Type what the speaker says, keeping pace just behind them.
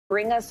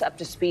Bring us up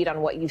to speed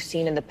on what you've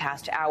seen in the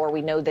past hour.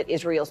 We know that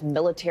Israel's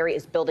military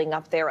is building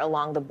up there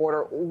along the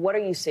border. What are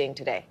you seeing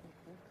today?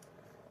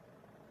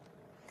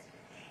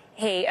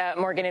 Hey,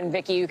 Morgan and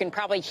Vicky, you can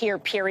probably hear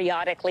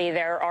periodically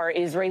there are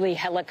Israeli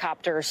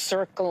helicopters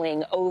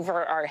circling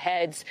over our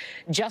heads.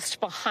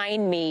 Just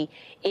behind me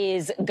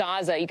is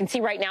Gaza. You can see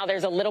right now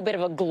there's a little bit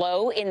of a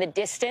glow in the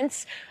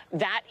distance.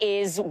 That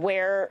is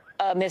where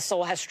a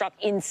missile has struck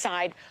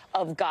inside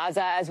of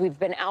Gaza. As we've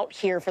been out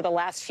here for the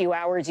last few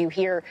hours, you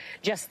hear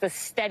just the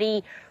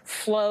steady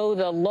flow,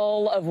 the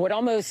lull of what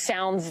almost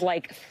sounds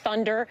like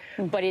thunder,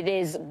 but it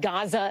is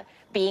Gaza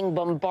being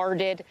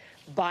bombarded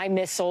by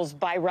missiles,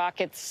 by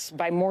rockets,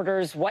 by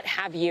mortars, what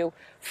have you,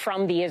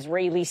 from the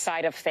Israeli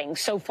side of things.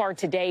 So far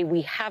today,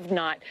 we have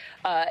not,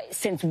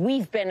 since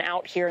we've been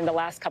out here in the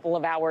last couple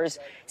of hours,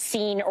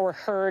 seen or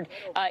heard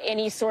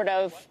any sort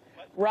of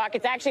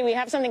rockets. Actually, we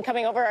have something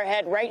coming over our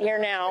head right here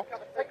now.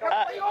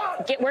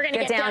 We're going to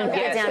get down.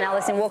 Get down,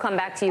 Ellison. We'll come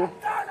back to you.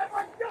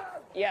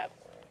 Yeah.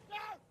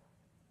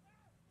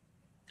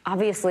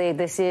 Obviously,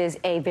 this is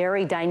a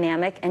very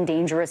dynamic and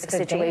dangerous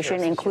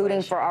situation,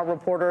 including for our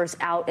reporters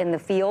out in the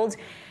field.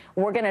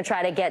 We're going to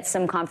try to get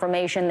some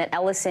confirmation that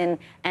Ellison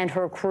and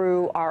her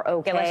crew are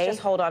okay. Yeah, let's just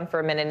hold on for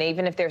a minute. And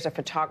even if there's a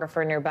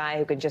photographer nearby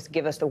who could just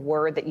give us the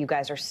word that you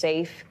guys are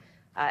safe,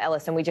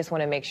 Ellison, we just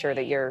want to make sure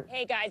that you're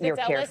Hey, guys, it's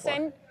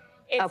Ellison.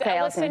 It's okay,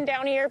 Ellison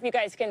down here. If you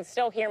guys can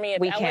still hear me,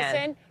 it's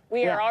Ellison.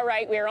 We are all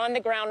right. We are on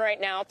the ground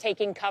right now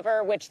taking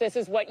cover, which this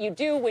is what you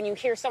do when you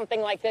hear something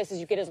like this, is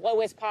you get as low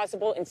as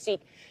possible and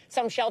seek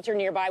some shelter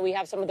nearby. We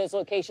have some of those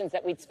locations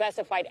that we'd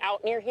specified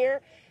out near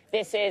here.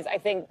 This is, I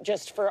think,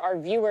 just for our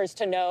viewers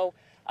to know,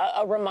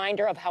 a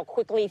reminder of how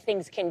quickly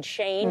things can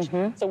change.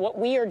 So what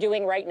we are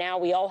doing right now,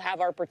 we all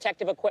have our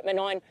protective equipment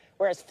on.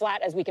 We're as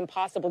flat as we can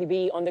possibly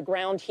be on the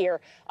ground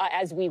here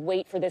as we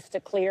wait for this to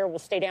clear. We'll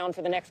stay down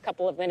for the next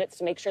couple of minutes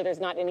to make sure there's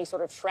not any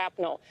sort of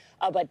shrapnel.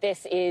 But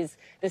this is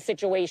the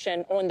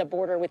situation on the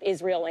border with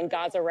Israel and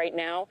Gaza right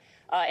now.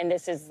 And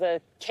this is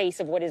the case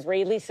of what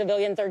Israeli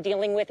civilians are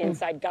dealing with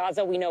inside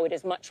Gaza. We know it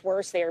is much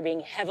worse. They are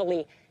being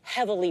heavily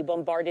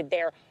bombarded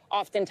there,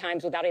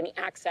 oftentimes without any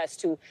access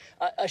to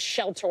a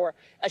shelter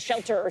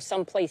or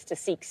some place to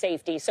seek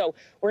safety. So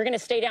we're going to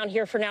stay down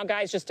here for now,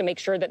 guys, just to make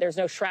sure that there's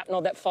no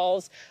shrapnel that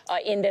falls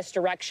in this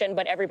direction.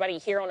 But everybody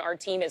here on our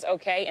team is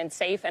okay and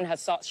safe and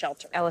has sought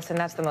shelter. Ellison,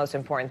 that's the most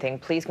important thing.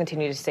 Please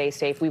continue to stay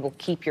safe. We will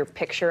keep your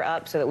picture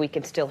up so that we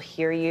can still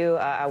hear you.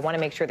 I want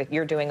to make sure that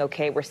you're doing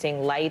okay. We're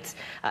seeing lights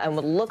and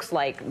what looks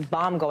like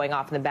bomb going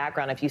off in the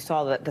background. If you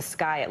saw the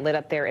sky, it lit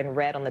up there in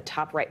red on the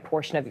top right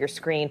portion of your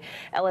screen.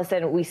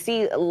 Ellison, we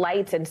see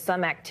lights and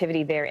some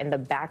activity there in the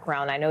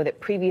background. I know that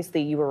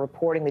previously you were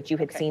reporting that you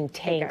had seen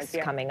tanks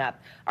coming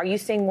up. Are you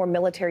seeing more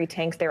military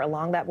tanks there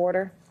along that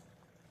border?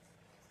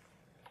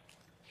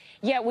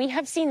 Yeah, we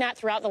have seen that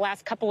throughout the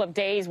last couple of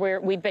days where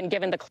we've been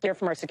given the clear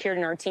from our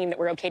security and our team that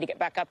we're okay to get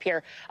back up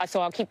here.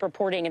 So I'll keep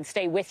reporting and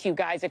stay with you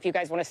guys if you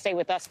guys want to stay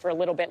with us for a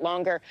little bit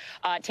longer.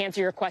 To answer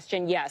your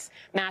question, yes,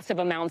 massive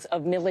amounts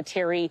of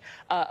military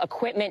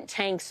equipment,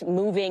 tanks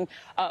moving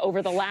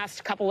over the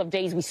last couple of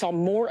days. We saw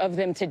more of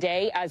them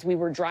today as we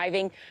were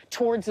driving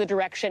towards the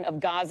direction of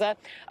Gaza.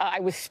 I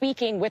was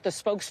speaking with a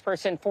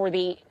spokesperson for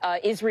the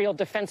Israel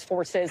Defense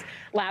Forces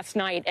last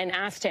night and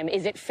asked him,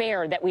 is it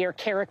fair that we are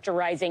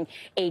characterizing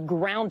a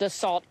ground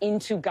assault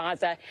into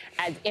Gaza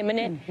as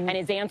imminent? And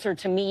his answer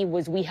to me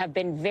was, we have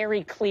been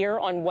very clear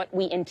on what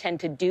we intend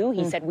to do.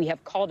 He said we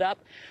have called up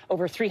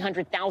over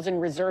 300,000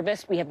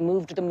 reservists. We have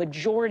moved the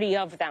majority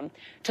of them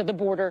to the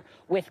border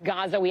with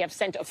Gaza. We have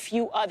sent a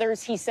few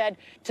others, he said,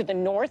 to the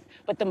north,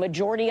 but the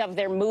majority of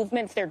their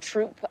movements, their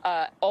troop,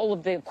 all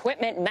of the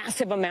equipment,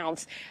 massive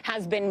amounts,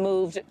 has been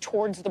moved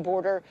towards the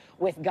border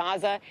with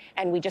Gaza.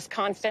 And we just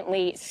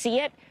constantly see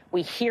it.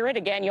 We hear it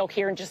again. You'll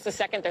hear in just a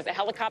second. There's a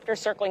helicopter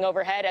circling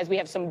overhead as we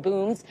have some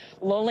booms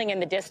lolling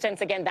in the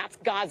distance. Again, that's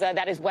Gaza.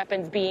 That is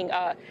weapons being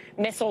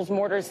missiles,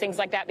 mortars, things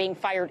like that being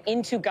fired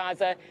into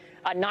Gaza.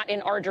 Not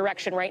in our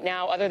direction right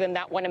now, other than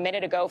that one a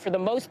minute ago. For the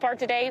most part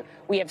today,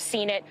 we have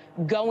seen it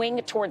going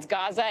towards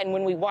Gaza. And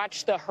when we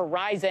watch the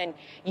horizon,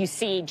 you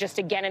see just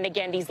again and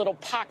again these little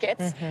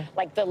pockets,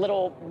 like the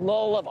little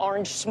lull of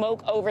orange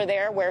smoke over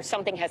there where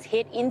something has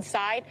hit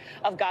inside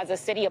of Gaza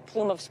City. A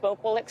plume of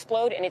smoke will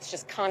explode, and it's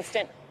just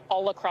constant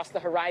all across the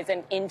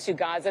horizon into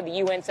Gaza. The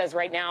UN says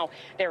right now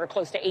there are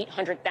close to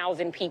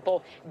 800,000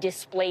 people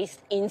displaced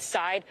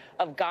inside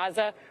of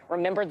Gaza.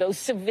 Remember, those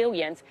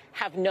civilians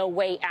have no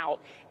way out.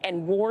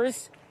 And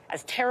wars,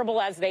 as terrible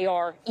as they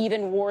are,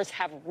 even wars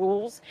have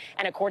rules.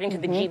 And according to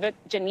the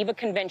Geneva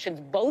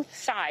Conventions, both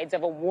sides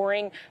of a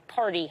warring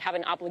party have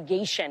an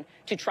obligation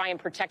to try and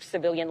protect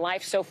civilian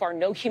life. So far,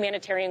 no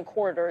humanitarian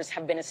corridors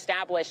have been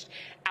established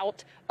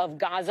out of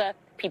Gaza.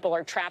 People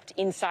are trapped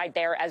inside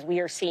there as we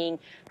are seeing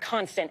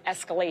constant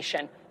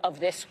escalation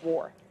of this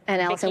war.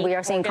 And Ellison, we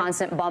are seeing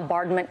constant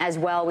bombardment as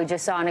well. We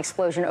just saw an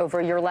explosion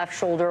over your left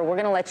shoulder. We're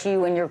going to let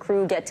you and your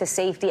crew get to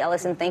safety.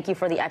 Ellison, thank you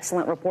for the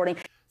excellent reporting.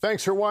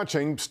 Thanks for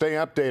watching. Stay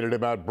updated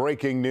about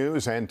breaking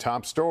news and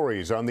top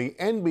stories on the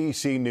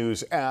NBC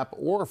News app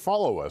or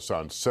follow us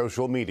on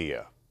social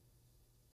media.